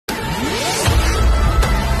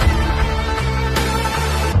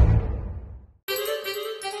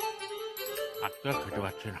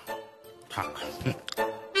থাক।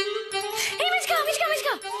 এই মিচকা মিচকা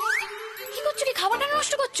মিচকা, কি করছো? কি খাবারটা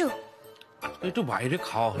নষ্ট করছো? একটু বাইরে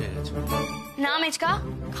খাওয়া হয়ে গেছে। না মিচকা,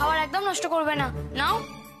 খাবার একদম নষ্ট করবে না। নাও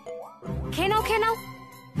খেয়ে নাও, খেয়ে নাও।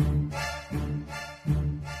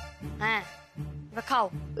 হ্যাঁ এবার খাও।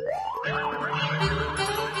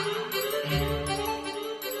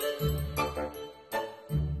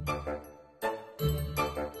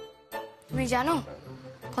 তুমি জানো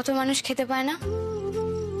কত মানুষ খেতে পায় না,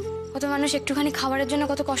 কত মানুষ একটুখানি খাবারের জন্য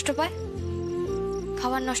কত কষ্ট পায়।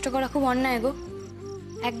 খাবার নষ্ট করা খুব অন্যায় গো।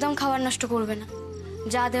 একদম খাবার নষ্ট করবে না,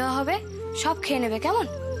 যা দেওয়া হবে সব খেয়ে নেবে, কেমন?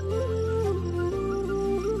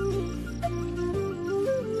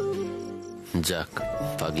 যাক,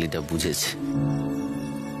 পাগলিটা বুঝেছে।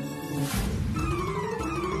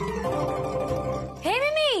 হে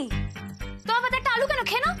মিমি, তোমার পাতে একটা আলু কেন?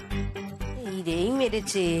 খেয়ে নাও। এই রেই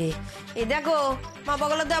মেরেছে। এই দেখো মা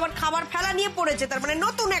পাগলা তো আবার খাবার ফেলা নিয়ে পড়েছে, তার মানে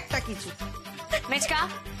নতুন একটা কিছু। মেচকা,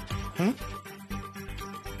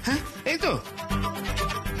 হ্যাঁ এই তো।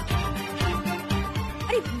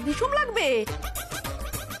 আরে বিষম লাগবে।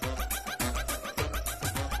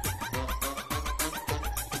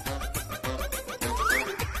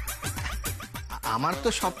 আমার তো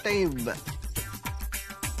সবটাই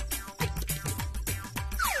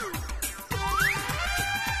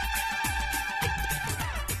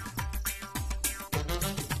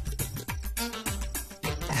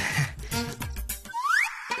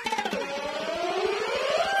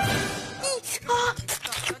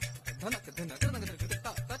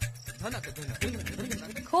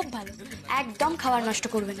খুব ভালো, একদম খাবার নষ্ট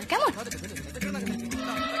করবে না, কেমন?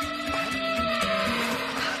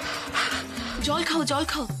 জল খাও, জল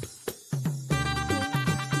খাও।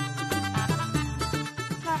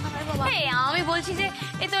 আমি বলছি যে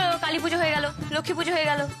এই তো কালী পুজো হয়ে গেল, লক্ষ্মী পুজো হয়ে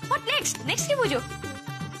গেল, হোয়াট নেক্সট? নেক্সট কি পুজো?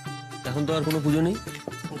 এখন তো আর কোনো পুজো নেই,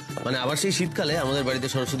 মানে আবার সেই শীতকালে আমাদের বাড়িতে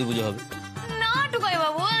সরস্বতী পুজো হবে। না টুকাই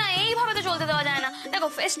বাবু, না এইভাবে তো চলতে দেওয়া যায় না। দেখো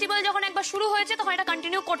ফেস্টিভ্যাল যখন একবার শুরু হয়েছে তখন এটা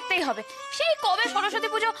কন্টিনিউ করতেই হবে। সেই কবে সরস্বতী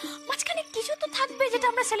পুজো, মাঝখানে কিছু তো থাকবে যেটা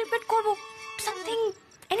আমরা সেলিব্রেট করব, সামথিং,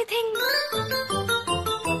 এনিথিং।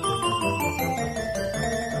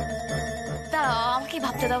 দাঁড়াও, আমাকে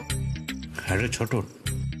ভাবতে দাও। হ্যাঁ রে ছোট,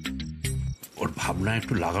 ওর ভাবনা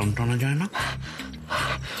একটু লাগাম টানা যায় না?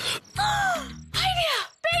 আইডিয়া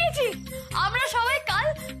পেয়েছি, আমরা সবাই কাল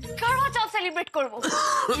কারওয়া চৌথ সেলিব্রেট করব।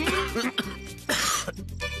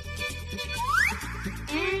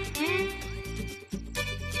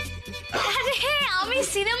 আরে আমি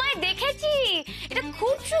সিনেমায় দেখেছি, এটা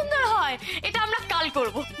খুব সুন্দর হয়, এটা আমরা কাল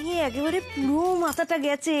করব। একেবারে পুরো মাথাটা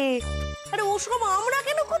গেছে। আরে ওসব আমরা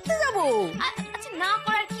কেন করতে যাব? আচ্ছা না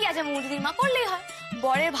করার কি আছে মুদিদির মা, করলেই হয়।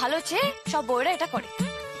 বরের ভালো চেয়ে সব বউরা এটা করে,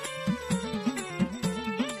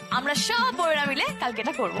 আমরা সব বউরা মিলে কালকে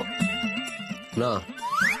এটা করবো। না,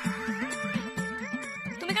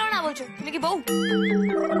 তুমি কেন না বলছো? তুমি কি বউ?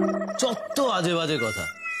 যত আজে বাজে কথা।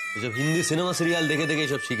 এসব হিন্দি সিনেমা সিরিয়াল দেখে দেখে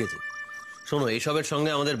এসব শিখেছে। শোনো, এসবের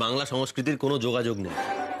সঙ্গে আমাদের বাংলা সংস্কৃতির কোনো যোগাযোগ নেই।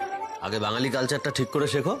 আগে বাঙালি কালচারটা ঠিক করে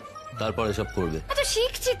শেখো, তারপর এসব করবে। আচ্ছা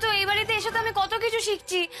শিখছি তো, এই বাড়িতে এসে তো আমি কত কিছু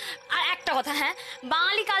শিখছি। আর একটা কথা, হ্যাঁ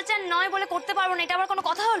বাঙালি কালচার নয় বলে করতে পারবো না, এটা আবার কোনো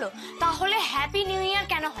কথা হলো? তাহলে হ্যাপি নিউ ইয়ার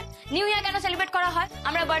কেন হয়? নিউ ইয়ার কেন সেলিব্রেট করা হয়?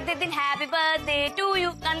 আমরা বার্থডে দিন হ্যাপি বার্থডে টু ইউ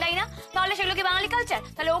গান গাই না? তাহলে সেগুলো কি বাঙালি কালচার?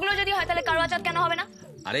 তাহলে ওগুলো যদি হয় তাহলে কারওয়া চৌথ কেন হবে না?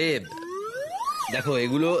 আরে দেখো,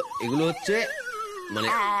 এগুলো হচ্ছে মানে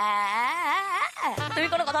তুমি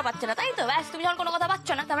কোনো কথা পাচ্ছ না, তাই তো? ব্যাস, তুমি যখন কোনো কথা পাচ্ছ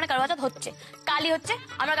না তার মানে কারওয়া চৌথ হচ্ছে, কালই হচ্ছে,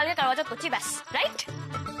 আমরা কালকে কারওয়া চৌথ করছি, ব্যাস, রাইট?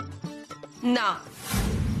 না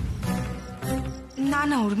না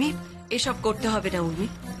না উর্মি, এসব করতে হবে না উর্মি।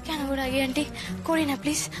 কেন গো রাগি আন্টি? করি না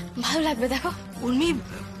প্লিজ, ভালো লাগবে। দেখো উর্মি,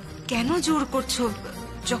 কেন জোর করছো?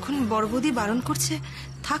 যখন বড় বৌদি বারণ করছে,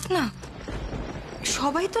 থাক না।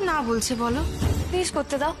 সবাই তো না বলছে, বলো। প্লিজ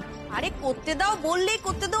করতে দাও। আরে করতে দাও বললেই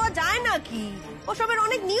করতে দেওয়া যায় নাকি? ওসবের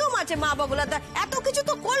অনেক নিয়ম আছে মা বাবুলা, এত কিছু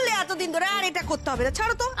তো করলে এতদিন ধরে, আর এটা করতে হবে না,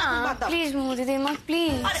 ছাড়ো তো। প্লিজ দিদি মা,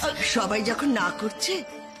 প্লিজ। সবাই যখন না করছে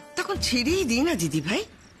তখন ছেড়েই দিই না দিদি ভাই,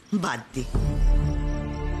 বাদ দে,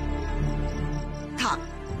 থাক,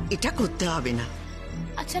 এটা করতে হবে না।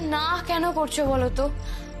 আচ্ছা না কেন করছো বলো তো?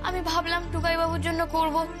 আমি ভাবলাম টুকাই বাবুর জন্য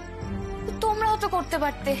করব, তোমরাও তো করতে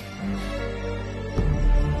পারতে।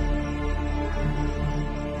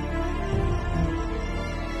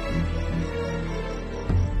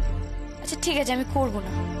 আচ্ছা ঠিক আছে, আমি করব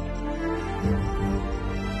না,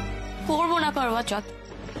 করবো না কারওয়া চৌথ,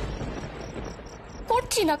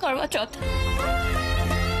 করছি না কারওয়া চৌথ,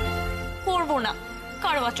 করবো না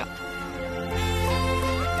কারওয়া চৌথ।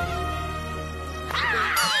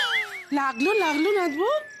 লাগলো লাগলো নাচবো?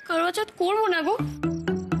 কারওয়া চৌথ করবো না গো।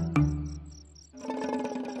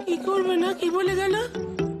 কি করবে না? কি বলে গেল?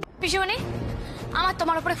 পিসিমণি আমার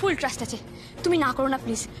তোমার উপরে ফুল ট্রাস্ট আছে, তুমি না করো না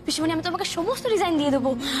প্লিজ। পিসিমণি আমি তোমাকে সমস্ত ডিজাইন দিয়ে দেবো,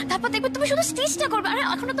 তারপর দেখবে তুমি শুধু স্টিচটা করবে। আরে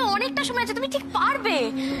এখনো তো অনেকটা সময় আছে, তুমি ঠিক পারবে।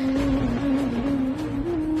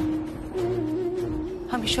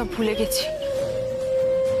 আমি সব ভুলে গেছি।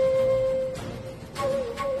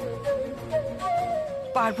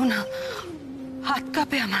 পারবো না, হাত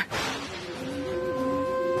কাঁপে আমার।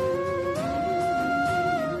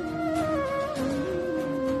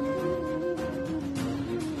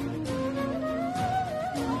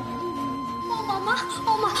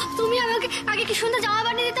 ও মা, তুমি আমাকে আগে কি সুন্দর জামা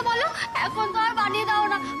বানিয়ে দিতে বলো, এখন তো আর বানিয়ে দাও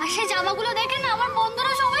না। আর সেই জামাগুলো দেখে না আমার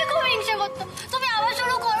বন্ধুরা সবাই খুব হিংসা করতো। তুমি আবার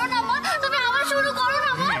শুরু করো না মা, তুমি আবার শুরু করো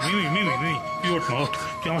না মা।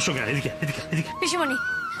 তুই আমার সঙ্গে পিসিমণি,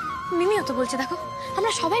 মিমিও তো বলছে, দেখো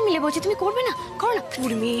আমরা সবাই মিলে বলছি, তুমি করবে না, করো না।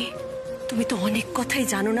 উর্মি, তুমি তো অনেক কথাই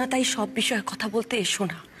জানো না, তাই সব বিষয়ে কথা বলতে এসো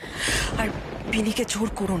না। আর বিনিকে জোর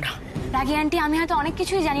করো না। রাগি আন্টি, আমি হয়তো অনেক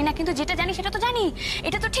কিছুই জানি না, কিন্তু যেটা জানি সেটা তো জানি।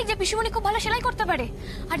 এটা তো ঠিক যে পিসিমণি খুব ভালো সেলাই করতে পারে,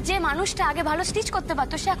 আর যে মানুষটা আগে ভালো স্টিচ করতে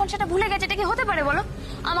পারতো সে এখন সেটা ভুলে গেছে। এটা কি হতে পারে বলো?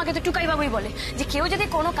 আমাকে তো টুকাই বাবুই বলে যে কেউ যদি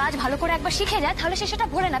কোনো কাজ ভালো করে একবার শিখে যায় তাহলে সে সেটা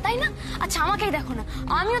ভোলে না, তাই না? আচ্ছা আমাকেই দেখো না,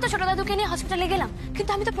 আমিও তো ছোট দাদুকে নিয়ে হসপিটালে গেলাম,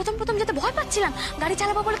 কিন্তু আমি তো প্রথম যেতে ভয় পাচ্ছিলাম, গাড়ি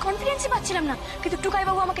চালাবো বলে কনফিডেন্সই পাচ্ছিলাম না, কিন্তু টুকাই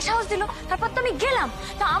বাবু আমাকে সাহস দিল, তারপর তো আমি গেলাম।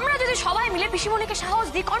 তো আমরা যদি সবাই মিলে পিসিমণিকে সাহস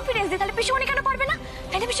দিই, কনফিডেন্স দিই, তাহলে পিসিমণি কেন পারবে না?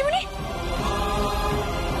 তাই না পিসিমণি?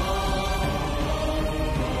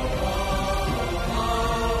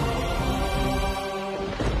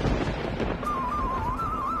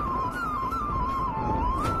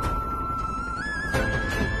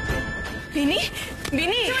 বিনি,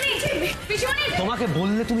 বিনি, তোমাকে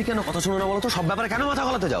বললে তুমি কেন কথা শোনো না বলো তো? সব ব্যাপারে কেন মাথা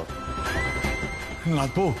গলাতে যাও?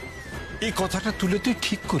 নাথবো, এই কথাটা তুলে তুই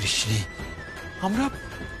ঠিক করিস নি।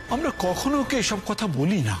 আমরা কখনো ওকে এসব কথা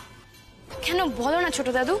বলি না। কেন বলো না ছোট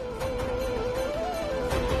দাদু?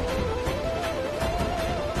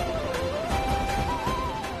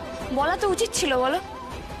 বলা তো উচিত ছিল, বলো।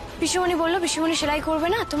 পিসিমণি বললো পিসিমণি সেলাই করবে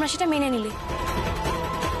না, তোমরা সেটা মেনে নিলে।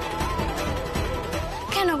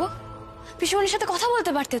 কেন গো? পিসিমণির সাথে কথা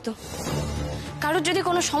বলতে পারতে তো। কারোর যদি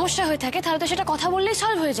কোনো সমস্যা হয়ে থাকে তাহলে তো সেটা কথা বললেই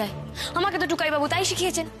সলভ হয়ে যায়। আমাকে তো টুকাই বাবু তাই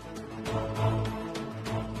শিখিয়েছেন।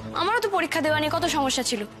 আমারও তো পরীক্ষা দেওয়া নিয়ে কত সমস্যা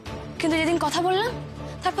ছিল, কিন্তু যেদিন কথা বললাম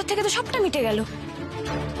তারপর থেকে তো সবটা মিটে গেল।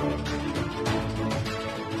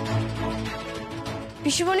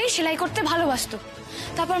 পিসিমণি সেলাই করতে ভালোবাসতো,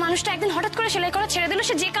 তারপর মানুষটা একদিন হঠাৎ করে সেলাই করা ছেড়ে দিল,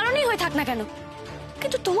 সে যে কারণেই হয়ে থাক না কেন।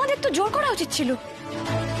 কিন্তু তোমাদের তো জোর করা উচিত ছিল,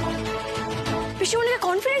 পিসিমণিকে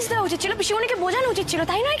কনফিডেন্স দেওয়া উচিত ছিল, পিসিমণিকে বোঝানো উচিত ছিল,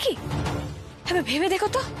 তাই নয় কি? তবে ভেবে দেখো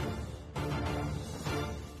তো।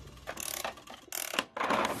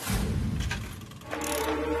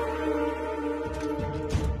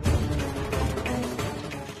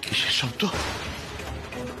 কিসের শব্দ?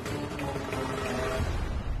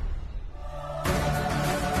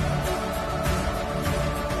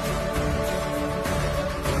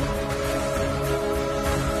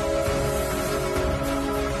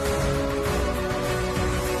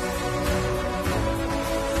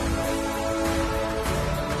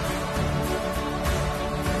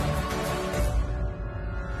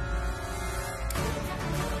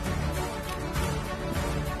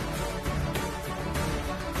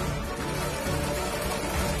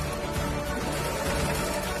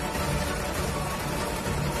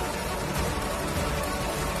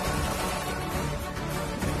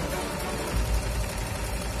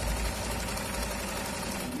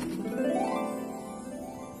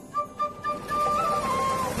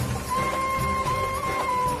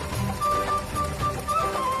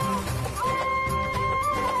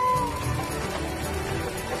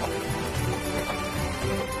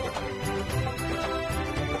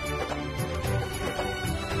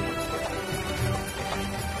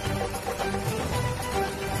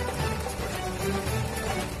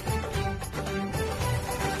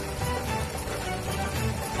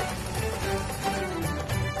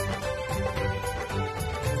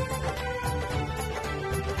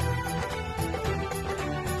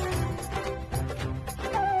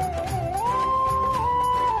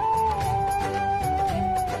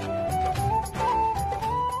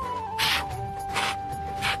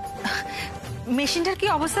 মেশিনটার কি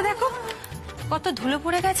অবস্থা দেখো, কত ধুলো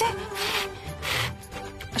পড়ে গেছে।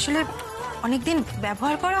 আসলে অনেকদিন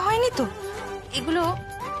ব্যবহার করা হয়নি তো, এগুলো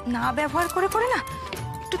না ব্যবহার করে করে না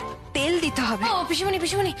একটু তেল দিতে হবে। ও পিসিমণি,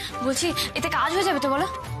 পিসিমণি বলছি এতে কাজ হয়ে যাবে তো বলো?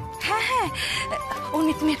 হ্যাঁ হ্যাঁ,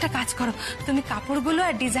 উনি তুমি একটা কাজ করো, তুমি কাপড়গুলো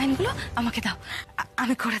আর ডিজাইনগুলো আমাকে দাও,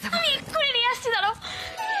 আমি করে দেবো। আমি এক্ষুনি নিয়ে আসছি, দাঁড়াও।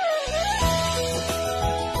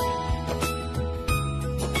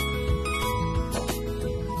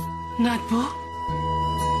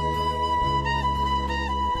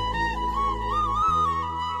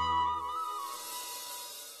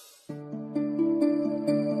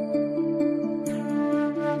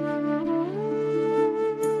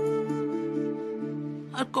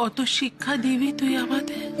 আর কত শিক্ষা দিবি তুই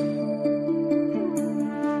আমাদের?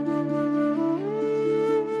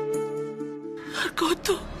 আর কত?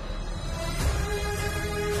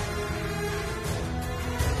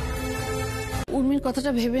 উর্মির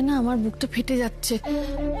কথাটা ভেবে না আমার বুকটা ফেটে যাচ্ছে।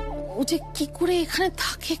 ও যে কি করে এখানে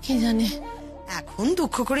থাকে কে জানে। এখন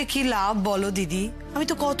দুঃখ করে কি লাভ বলো দিদি? আমি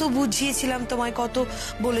তো কত বুঝিয়েছিলাম তোমায়, কত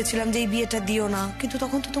বলেছিলাম যে এই বিয়েটা দিও না, কিন্তু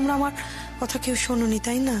তখন তো তোমরা আমার কথা কেউ শোনোনি,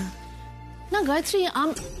 তাই না? না গায়ত্রী,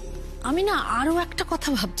 আমি না আরো একটা কথা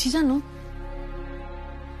ভাবছি জানো।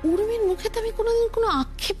 উর্মির মুখে তো আমি কোনোদিন কোনো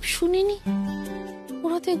আক্ষেপ শুনিনি।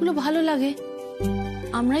 ওরা তো এগুলো ভালো লাগে,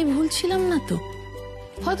 আমরাই ভুলছিলাম না তো।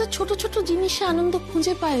 হয়তো ছোট ছোট জিনিসে আনন্দ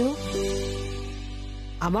খুঁজে পায়ও।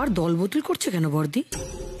 আবার দলবদল করছে কেন বর্দি?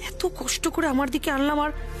 এত কষ্ট করে আমার দিকে আনলাম,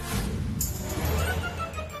 আর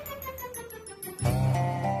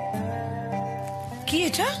কি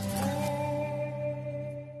এটা?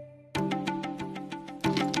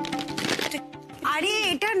 আরে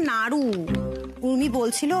এটা নাড়ু। উর্মি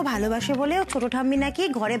বলছিল ভালোবাসে বলে ছোট ঠাম্মি নাকি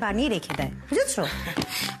ঘরে বানিয়ে রেখে দেয়, বুঝেছো?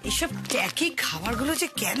 এসব ট্যাকি খাবারগুলো যে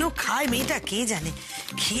কেন খায় মেয়েটা কে জানে,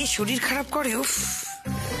 খেয়ে শরীর খারাপ করে। উফ,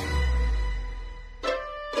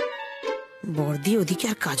 বর্দি ওদিকে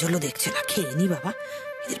আর কাজলও দেখছে না, খেয়ে নি বাবা,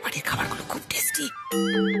 এদের বাড়ির খাবারগুলো খুব টেস্টি।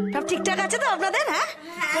 সব ঠিকঠাক আছে তো আপনাদের? হ্যাঁ,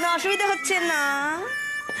 কোনো অসুবিধা হচ্ছে না?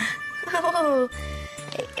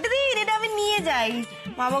 এটা দিন, এটা আমি নিয়ে যাই।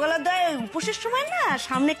 মা বাগলার দয় উপোসের সময় না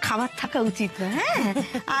সামনে খাবার থাকা উচিত না। হ্যাঁ,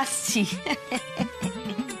 আসছি।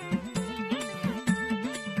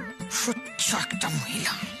 সচ্ছ একটা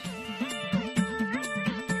মহিলা।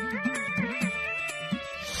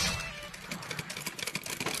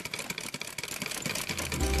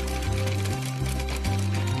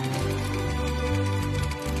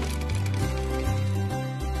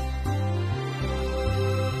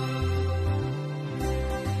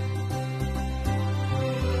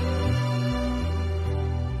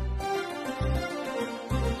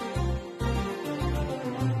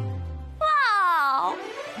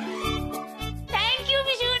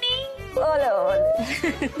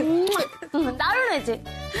 দারুণ হয়েছে।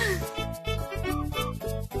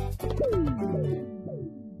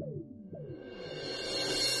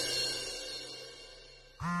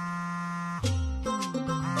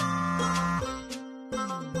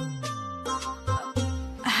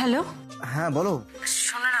 হ্যালো, হ্যাঁ বলো।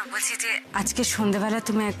 শোনো না, বলছি যে আজকে সন্ধ্যাবেলা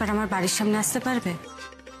তুমি একবার আমার বাড়ির সামনে আসতে পারবে?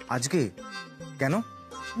 আজকে কেন?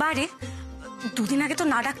 বাড়ি দুদিন আগে তো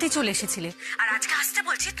না ডাকতেই চলে এসেছিলে, আর আজকে আসতে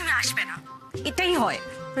বলছি তুমি আসবে না। এটাই হয়,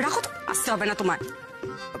 রাখো তো, আসতে হবে না তোমার।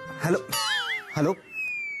 হ্যালো হ্যালো,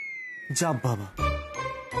 যাব বাবা,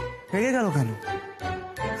 রেগে গেল কেন?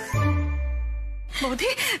 বৌদি,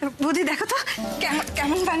 বৌদি দেখো তো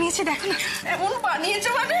কেমন বানিয়েছে, দেখো না। এমন বানিয়েছে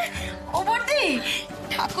মানে? ও বর্দি,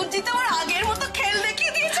 ঠাকুরজি তো আমার আগের মতো খেল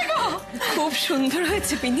দেখিয়ে দিয়েছে গো। খুব সুন্দর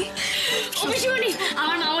হয়েছে পিনি। ও পিসিমণি,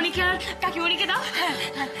 আমার মামনিকে আর কাকিমণিকে দাও।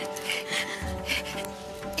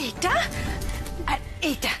 এইটা আর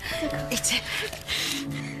এইটা,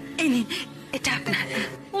 এই নিন, এটা আপনার।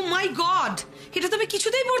 ও মাই গড, এটা তো আমি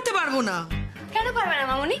কিছুতেই পড়তে পারবো না। কেন পারবে না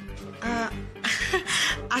মামনি?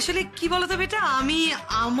 আসলে কি বলতো বেটা, আমি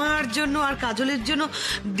আমার জন্য আর কাজলের জন্য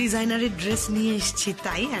ডিজাইনারের ড্রেস নিয়ে এসেছি,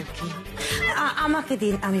 তাই আর কি। আমাকে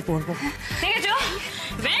দিন, আমি পরবো। দেখেছো,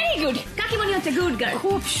 ভেরি গুড। কাকিমণি হচ্ছে গুড গার্ল।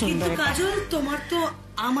 খুব কিন্তু সুন্দর। কাজল, তোমার তো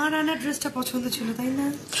আমার আনা ড্রেসটা পছন্দ ছিল, তাই না?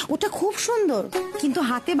 ওটা খুব সুন্দর, কিন্তু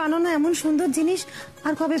হাতে বানানো এমন সুন্দর জিনিস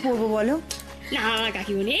আর কবে পরবো বলো? না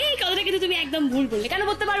কাকিমণি, এই কথাটা কিন্তু তুমি একদম ভুল বললে। কেন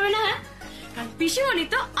বলতে পারবে না? পিসিমণি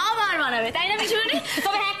তো আবার বানাবে, তাই না পিসিমণি?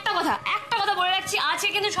 তবে একটা কথা বলে রাখছি, আছে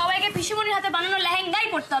কিন্তু সবাইকে পিসিমণির হাতে বানানো লেহেঙ্গাই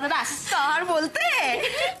পরতে হবে, ব্যাস। তার বলতে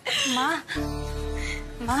মা,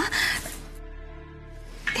 মা,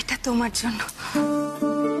 এটা তোমার জন্য।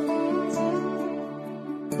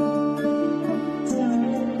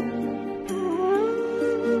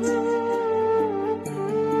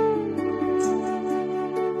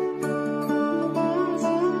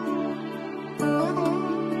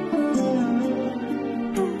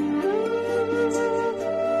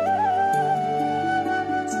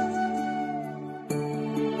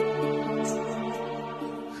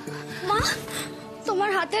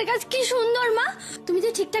 তোমার হাতের কাজ কি সুন্দর মা। তুমি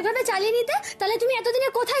যদি ঠিকঠাক ভাবে চালিয়ে নিতে, তাহলে তুমি এতদিনে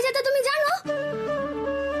কোথায় যেতে তুমি জানো?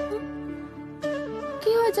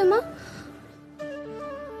 কি হয়েছে মা?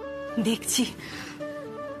 দেখছি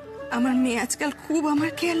আমার মেয়ে আজকাল খুব আমার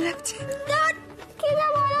খেয়াল রাখছে।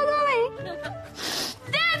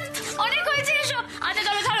 অনেক হয়েছে এসব। আচ্ছা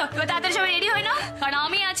চলো ছাড়ো, তাদের সবাই রেডি হয় না, কারণ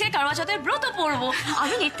আমি আছে কারবা চৌথের ব্রত পড়বো।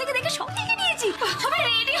 আমি নেট থেকে দেখে সব দেখে নিয়েছি। সবাই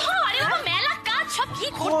রেডি হও। আরে বাবা, মেলা কাজ সব কি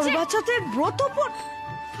করছে? করবা চৌথের ব্রত পর?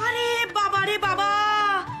 আরে বাবা রে বাবা,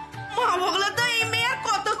 মা বগলা তো এই মেয়ে আর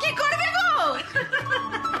কত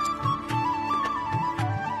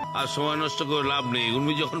আর সময় নষ্ট করে লাভ নেই।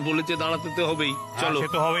 উর্মি যখন বলেছে দাঁড়াতে তো হবেই। চলো। সে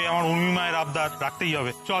তো হবেই, আমার উর্মি মায়ের আবদার রাখতেই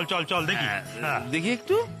হবে। চল চল চল দেখি। হ্যাঁ দেখি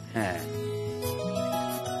একটু। হ্যাঁ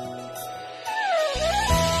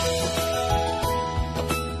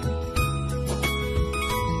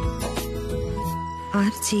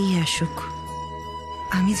আর যেই আসুক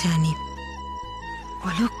আমি জানি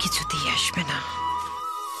অলোক কিছুতেই আসবে না।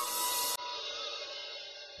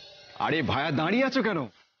 আরে ভায়া দাঁড়িয়ে আছো কেন?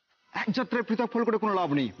 এক যাত্রায় পৃথক ফল করে কোনো লাভ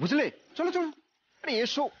নেই, বুঝলে? চলো চলো, আরে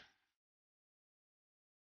এসো।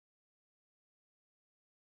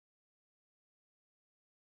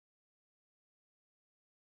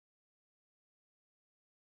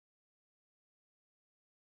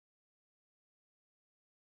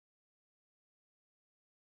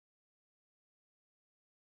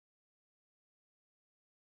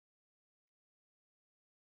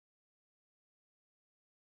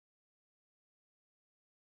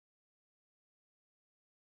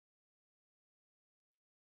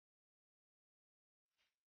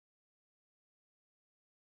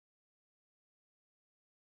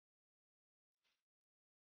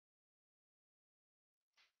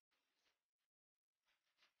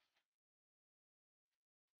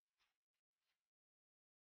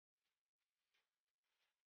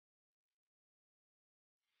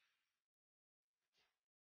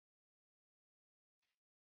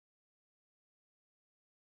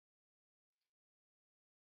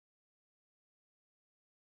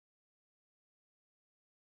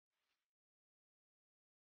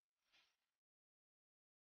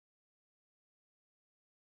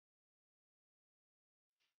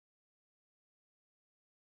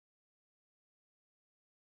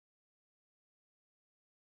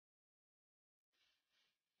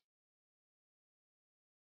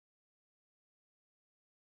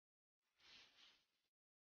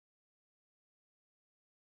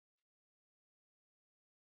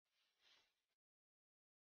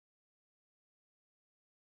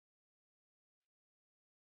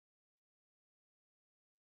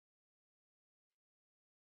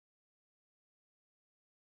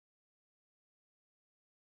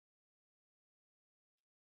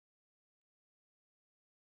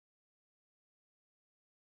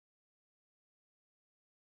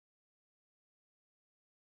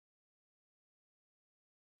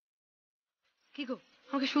 কি গো,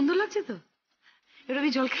 আমাকে সুন্দর লাগছে তো? এবার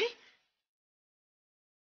আমি জল খাই।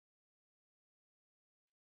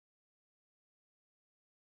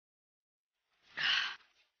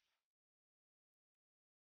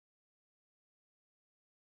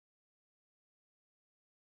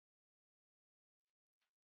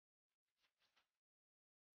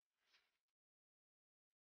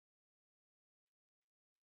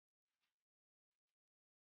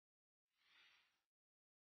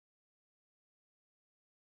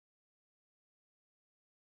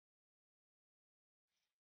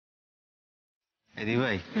 দিদি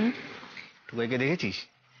ভাই, টুকাইকে দেখেছিস?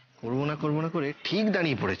 করবো না করে ঠিক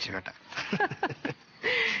দাঁড়িয়ে পড়েছে বেটা।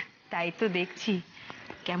 তাই তো দেখছি,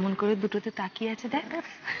 কেমন করে দুটোতে তাকিয়ে আছে দেখ।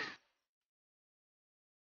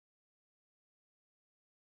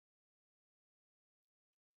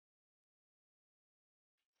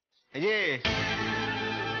 এই যে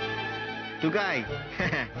টুকাই,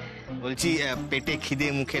 বলছি পেটে খিদে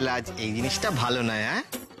মুখে লাজ এই জিনিসটা ভালো নয়। হ্যাঁ,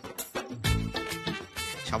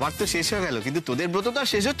 সবার তো শেষ হয়ে গেল, কিন্তু তোদের ব্রত তো আর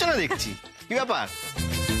শেষ হচ্ছে না দেখছি। কি ব্যাপার?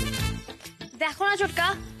 দেখো না ছোটকা,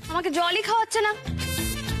 আমাকে জলই খাওয়াচ্ছে না।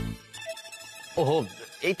 ওহো,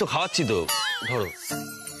 এই তো খাওয়াচ্ছি তো, ধরো।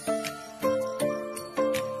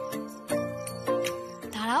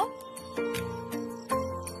 দাঁড়াও,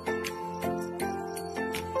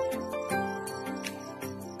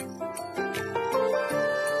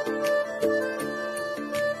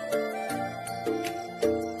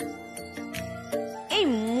 এই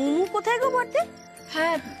মুমু কোথায় গো বর্তে?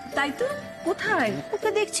 হ্যাঁ তাই তো, কোথায় ওকে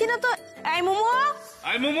দেখছি না তো। এই মুমু,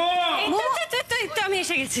 আই মোমো। আমি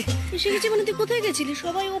এসে গেছি। এসে গেছি মানে তুই কোথায় গেছিলি?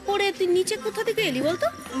 সবাই ওপরে, তুই নিচে কোথা থেকে এলি বলতো?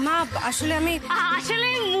 মা আসলে আসলে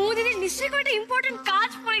মুমু দিদি নিশ্চয়ই কোনো একটা ইম্পর্টেন্ট কাজ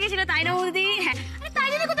পড়ে গেছিল, তাই না মুমু দিদি? হ্যাঁ, আরে তাই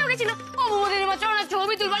জন্য কোথাও গেছিল। ও মুমু দিদি, চলো না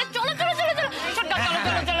ছবি তুলবো। চলো চলো চলো চলো ছোটকা, চলো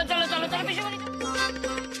চলো চলো চলো চলো চলো বেশি বলি।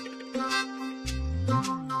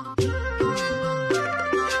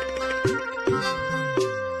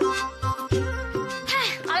 হ্যাঁ,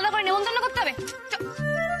 আলাদা করে নেমন্তন্ন করতে হবে।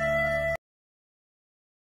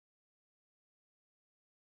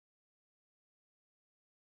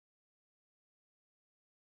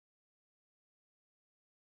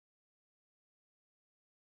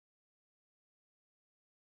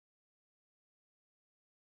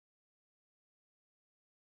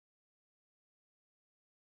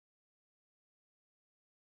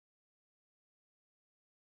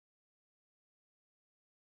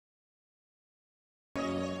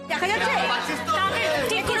 দেখা যাচ্ছে কাকে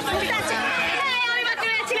ঠিক করে বসে আছে। এই, আমি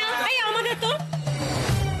বাথরুমে যাচ্ছিলাম। এই আমাদের তো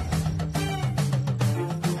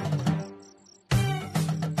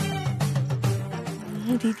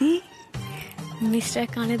দিদি, মিস্টার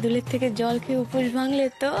কানে দুলের থেকে জল খেয়ে উপোস ভাঙলে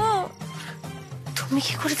তো? তুমি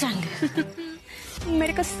কি করে জানলে?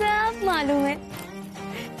 मेरे को सब मालूम है।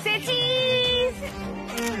 से चीज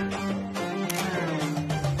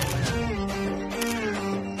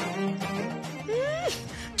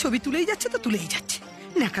ছবি তুলেই যাচ্ছে তো তুলেই যাচ্ছে,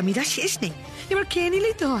 ন্যাকামিরা শেষ নেই। এবার খেয়ে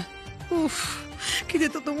নিলেই তো হয়। উফ, খিদে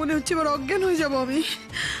তো মনে হচ্ছে এবার অজ্ঞান হয়ে যাবো আমি।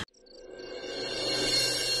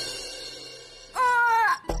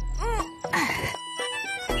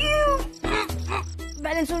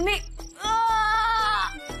 बैलेंस उर्मी।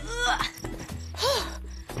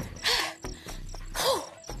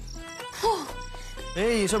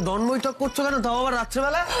 এই এসব ডন বই টক করছো কেন, তাও আবার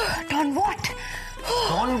রাত্রেবেলা? Don what?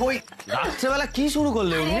 ডন বই রাত্রেবেলা কি শুরু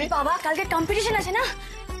করলে উনি? अरे बाबा, कल के कंपटीशन আছে না,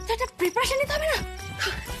 তো একটা প্রিপারেশন নিতে হবে না?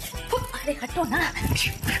 আরে হাঁটো না।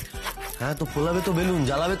 হ্যাঁ, তো ফোলাবে তো বেলুন,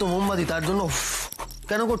 জ্বালাবে তো মোমবাতি, তার জন্য উফ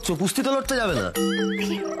কেন করছো? পুস্তি তো লড়তে যাবে না।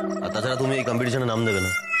 আর তাছাড়া তুমি এই কম্পিটিশনে নাম দেবে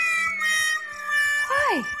না।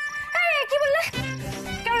 হাই, এই কি বললে?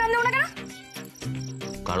 কেন নাম দেবো না কেন?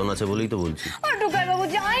 কারণ আছে বলেই তো বলছি। আর টুকাই বাবু,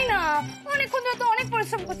 যাই না, অনেকক্ষণ ধরে তো অনেক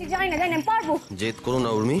পরিশ্রম করছি, যাই না আমি পারবো। জেদ করো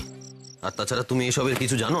না উর্মি। আর তাছাড়া তুমি এসবের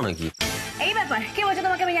কিছু জানো নাকি? এই ব্যাপার কে বলছে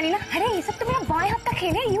তোমাকে আমি জানি না? আরে এসব তো পুরো বাঁয়ে হাতটা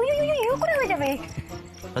খেলে ইউ ইউ ইউ ইউ করে হয়ে যাবে।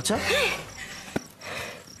 আচ্ছা,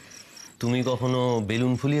 তুমি কখনো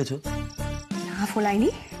বেলুন ফুলিয়েছো? না, ফোলাইনি।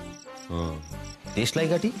 দেশলাই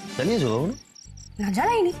কাঠি চালিয়েছো কখনো? না,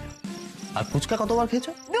 জ্বালাইনি। আর ফুচকা কতবার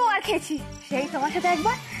খেয়েছো? 2 বার খেয়েছি, সেই তোমার সাথে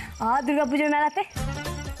একবার আর দুর্গাপুজোর মেলাতে।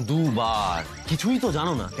 2 বার? কিছুই তো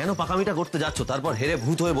জানো না, কেন পাকামিটা করতে যাচ্ছ? তারপর হেরে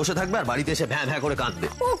ভূত হয়ে বসে থাকবে আর বাড়িতে এসে ভ্যাঁ ভ্যাঁ করে কাঁদবে।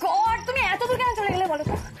 ও গড, তুমি এত দূর কেন চলে গেলে বলো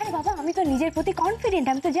তো? আরে বাবা, আমি তো নিজের প্রতি কনফিডেন্ট,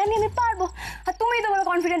 আমি তো জানি আমি পারবো। আর তুমিই তো বড়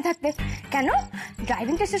কনফিডেন্ট থাকতে। কেন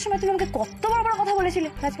ড্রাইভিং টেস্টের সময় তুমি আমাকে কত বড় বড় কথা বলেছিলে,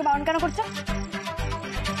 আজকে বারণ কেন করছো?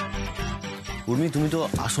 উর্মি, তুমি তো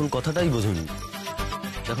আসল কথাটাই বোঝোনি।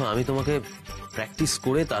 দেখো, আমি তোমাকে প্র্যাকটিস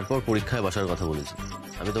করে তারপর পরীক্ষায় বসার কথা বলেছি।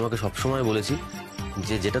 আমি তোমাকে সবসময় বলেছি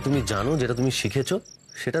যে যেটা তুমি জানো, যেটা তুমি শিখেছো,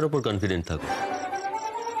 সেটার উপর কনফিডেন্ট থাকো।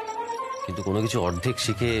 কিন্তু কোনো কিছু অর্ধেক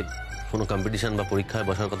শিখে কোনো কম্পিটিশন বা পরীক্ষায়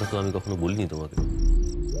বসার কথা তো আমি কখনো বলিনি তোমাকে।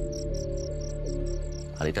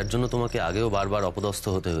 আর এটার জন্য তোমাকে আগেও বারবার অপদস্থ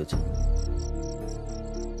হতে হয়েছে।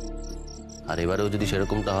 আর এবারেও যদি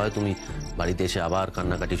সেরকমটা হয়, তুমি বাড়িতে এসে আবার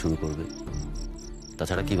কান্নাকাটি শুরু করবে।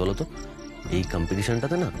 তাছাড়া কি বলতো, এই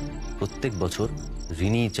কম্পিটিশনটাতে না প্রত্যেক বছর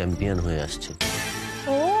রিনি চ্যাম্পিয়ন হয়ে আসছে।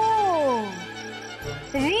 ও,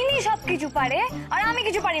 রিনি সবকিছু পারে আর আমি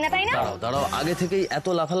কিছু পারি না, তাই না? দাঁড়াও দাঁড়াও, আগে থেকেই এত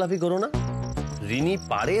লাফালাফি করো না। রিনি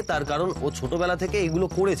পারে তার কারণ ও ছোটবেলা থেকে এগুলো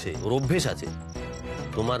করেছে, ওর অভ্যেস আছে,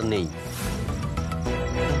 তোমার নেই।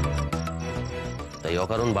 তাই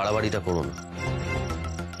অকারণ বাড়াবাড়িটা করো না।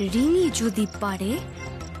 রিনি যদি পারে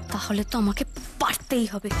তাহলে তো আমাকে পারতেই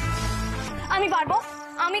হবে। আমি পারবো,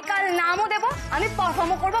 আমি কাল নামও দেবো, আমি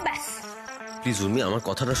পারফর্মও করবো, ব্যাস। প্লিজ উর্মি, আমার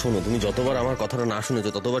কথাটা শোনো। তুমি যতবার আমার কথাটা না শুনেছো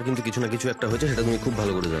ততবার কিন্তু কিছু না কিছু একটা হয়েছে, সেটা তুমি খুব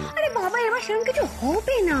ভালো করে জানো। আরে বাবা, এবার সেরকম কিছু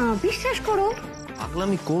হবে না, বিশ্বাস করো।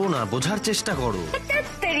 পাগলামি করো না, বোঝার চেষ্টা করো।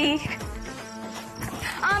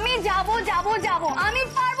 আমি যাবো যাবো যাবো, আমি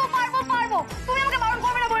পারবো পারবো পারবো। তুমি আমাকে বারণ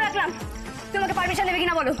করবে না বলে রাখলাম। তুমি আমাকে পারমিশন দেবে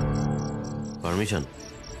কিনা বলো? পারমিশন?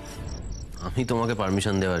 আমি তোমাকে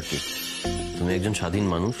পারমিশন দেওয়ার কি? তুমি একজন স্বাধীন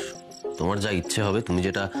মানুষ, তোমার যা ইচ্ছে হবে, তুমি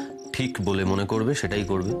যেটা ঠিক বলে মনে করবে সেটাই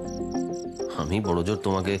করবে। আমি বড়জোর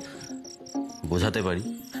তোমাকে বোঝাতে পারি,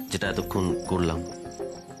 যেটা এতক্ষণ করলাম।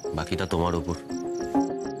 বাকিটা তোমার ওপর।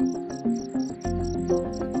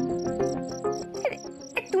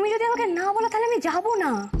 তুমি যদি আমাকে না বলো তাহলে আমি যাবো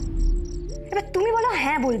না। এবার তুমি বলো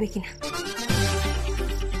হ্যাঁ বলবে কিনা।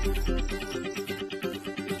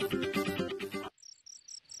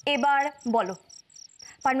 এবার বলো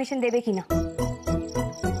পারমিশন দেবে কিনা।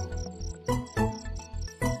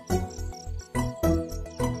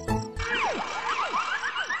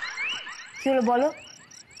 কি হলো বলো,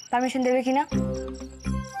 পারমিশন দেবে কিনা?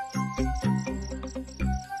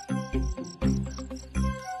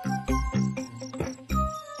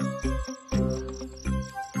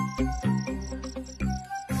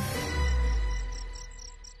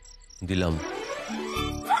 দিলাম।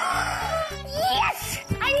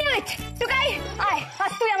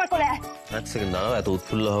 এক সেকেন্ড দাঁড়াও, এত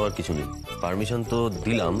উৎফুল্ল হওয়ার কিছু নেই। পারমিশন তো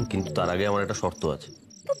দিলাম, কিন্তু তার আগে আমার একটা শর্ত আছে।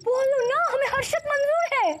 তো বলো না, আমি হর্ষদ মঞ্জুর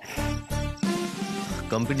হ্যাঁ।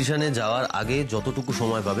 কম্পিটিশনে যাওয়ার আগে যতটুকু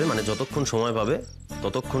সময় পাবে, মানে যতক্ষণ সময় পাবে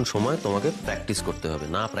ততক্ষণ সময় তোমাকে প্র্যাকটিস করতে হবে।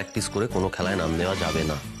 না প্র্যাকটিস করে কোনো খেলায় নাম দেওয়া যাবে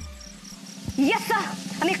না। ইয়েস স্যার,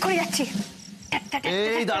 আমি এক্ষুনি যাচ্ছি।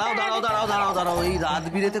 এই দাঁড়াও দাঁড়াও দাঁড়াও দাঁড়াও দাঁড়াও, এই রাত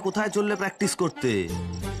বিরেতে কোথায় চললে প্র্যাকটিস করতে?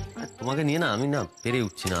 তোমাকে নিয়ে না আমি না পেরে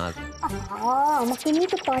উঠছি না আর। আমাকে নিয়ে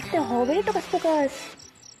তো পারতে হবে তো কাজ,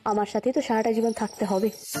 আমার সাথেই তো সারাটা জীবন থাকতে হবে।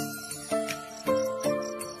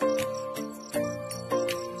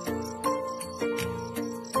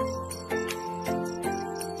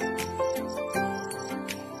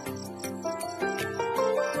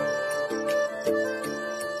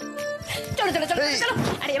 চলো চলো চলো চলো,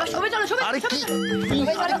 আরে এবার সবাই চলো সবাই। আরে কি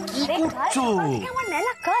করছো? আমার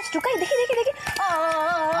মেলা কাজ, টুকাই দেখি দেখি দেখি।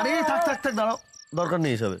 আরে থাক থাক থাক, দাঁড়াও, দরকার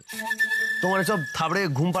নেই এসবে। তোমার এসব থাবড়ে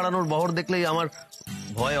ঘুম পাড়ানোর বহর দেখলেই আমার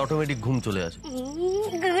ভয় অটোমেটিক ঘুম চলে আসে।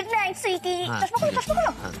 Good night Sweety.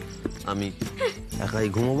 আমি একাই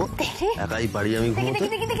ঘুমোবো, একাই বাড়ি আমি ঘুমোবো। দেখি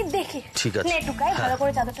দেখি দেখি দেখি। ঠিক আছে, নে টুকাই ভালো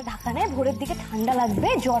করে চাদরটা ঢাকা নে, ভোরের দিকে ঠান্ডা লাগবে,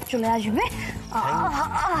 জ্বর চলে আসবে।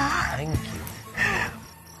 Thank you.